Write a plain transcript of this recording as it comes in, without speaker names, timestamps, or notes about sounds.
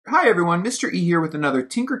Hi everyone, Mr. E here with another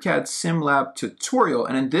Tinkercad Sim Lab tutorial,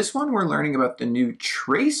 and in this one we're learning about the new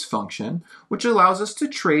trace function, which allows us to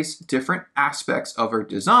trace different aspects of our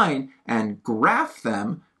design and graph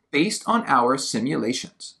them based on our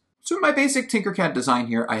simulations. So in my basic Tinkercad design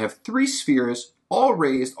here, I have 3 spheres all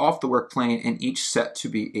raised off the work plane and each set to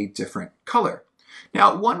be a different color.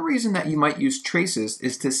 Now, one reason that you might use traces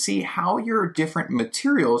is to see how your different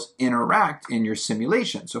materials interact in your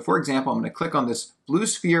simulation. So for example, I'm going to click on this blue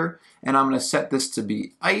sphere and I'm going to set this to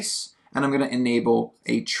be ice and I'm going to enable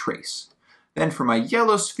a trace. Then for my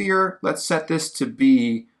yellow sphere, let's set this to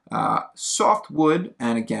be soft wood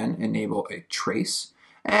and again enable a trace.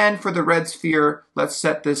 And for the red sphere, let's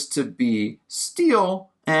set this to be steel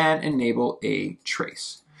and enable a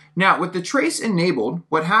trace. Now, with the trace enabled,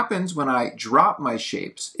 what happens when I drop my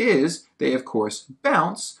shapes is they, of course,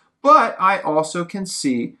 bounce, but I also can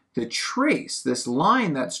see the trace, this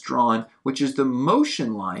line that's drawn, which is the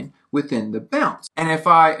motion line within the bounce. And if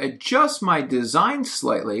I adjust my design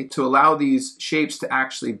slightly to allow these shapes to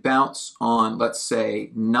actually bounce on, let's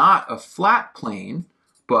say, not a flat plane,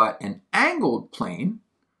 but an angled plane,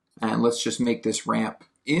 and let's just make this ramp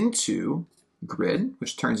into grid,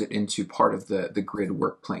 which turns it into part of the grid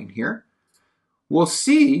work plane here, we'll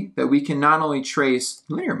see that we can not only trace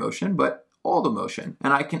linear motion, but all the motion.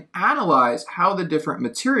 And I can analyze how the different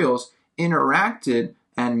materials interacted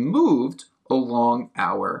and moved along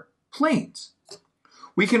our planes.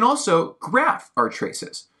 We can also graph our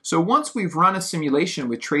traces. So once we've run a simulation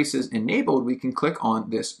with traces enabled, we can click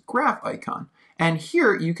on this graph icon. And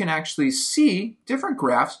here you can actually see different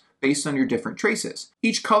graphs based on your different traces.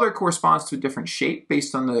 Each color corresponds to a different shape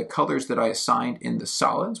based on the colors that I assigned in the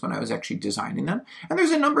solids when I was actually designing them. And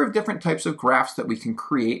there's a number of different types of graphs that we can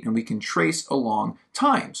create and we can trace along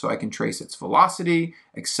time. So I can trace its velocity,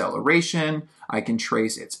 acceleration, I can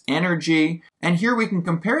trace its energy, and here we can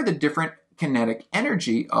compare the different kinetic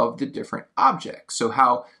energy of the different objects. So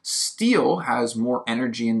how steel has more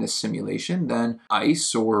energy in this simulation than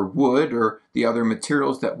ice or wood or the other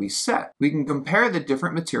materials that we set. We can compare the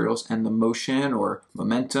different materials and the motion or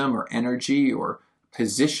momentum or energy or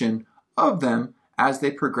position of them as they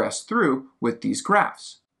progress through with these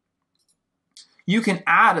graphs. You can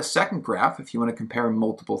add a second graph if you want to compare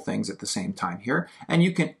multiple things at the same time here, and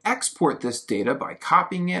you can export this data by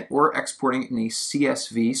copying it or exporting it in a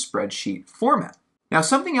CSV spreadsheet format. Now,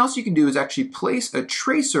 something else you can do is actually place a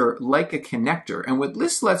tracer like a connector, and what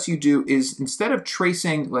this lets you do is instead of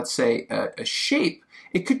tracing, let's say, a shape,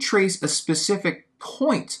 it could trace a specific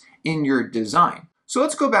point in your design. So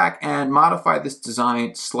let's go back and modify this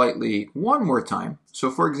design slightly one more time. So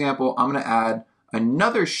for example, I'm going to add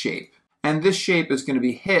another shape. And this shape is going to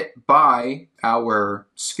be hit by our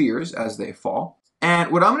spheres as they fall.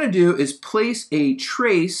 And what I'm going to do is place a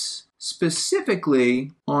trace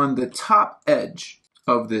specifically on the top edge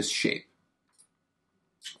of this shape,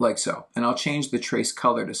 like so. And I'll change the trace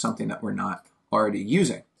color to something that we're not already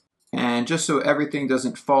using. And just so everything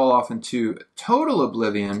doesn't fall off into total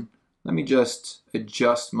oblivion, let me just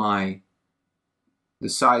adjust the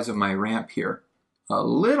size of my ramp here a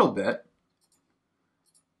little bit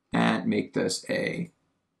and make this a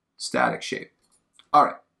static shape. All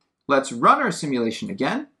right, let's run our simulation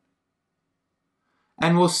again.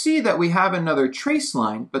 And we'll see that we have another trace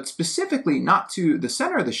line, but specifically not to the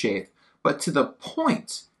center of the shape, but to the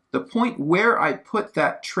point where I put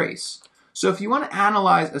that trace. So if you want to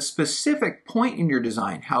analyze a specific point in your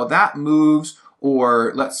design, how that moves,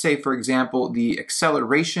 or let's say, for example, the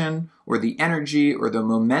acceleration or the energy or the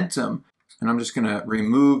momentum, and I'm just going to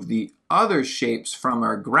remove the other shapes from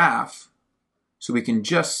our graph so we can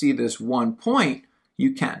just see this one point,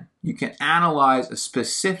 you can analyze a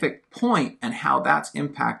specific point and how that's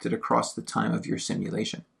impacted across the time of your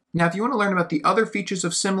simulation. Now, if you want to learn about the other features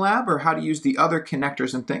of SimLab or how to use the other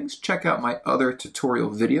connectors and things, check out my other tutorial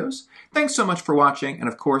videos. Thanks so much for watching, and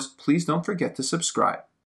of course, please don't forget to subscribe.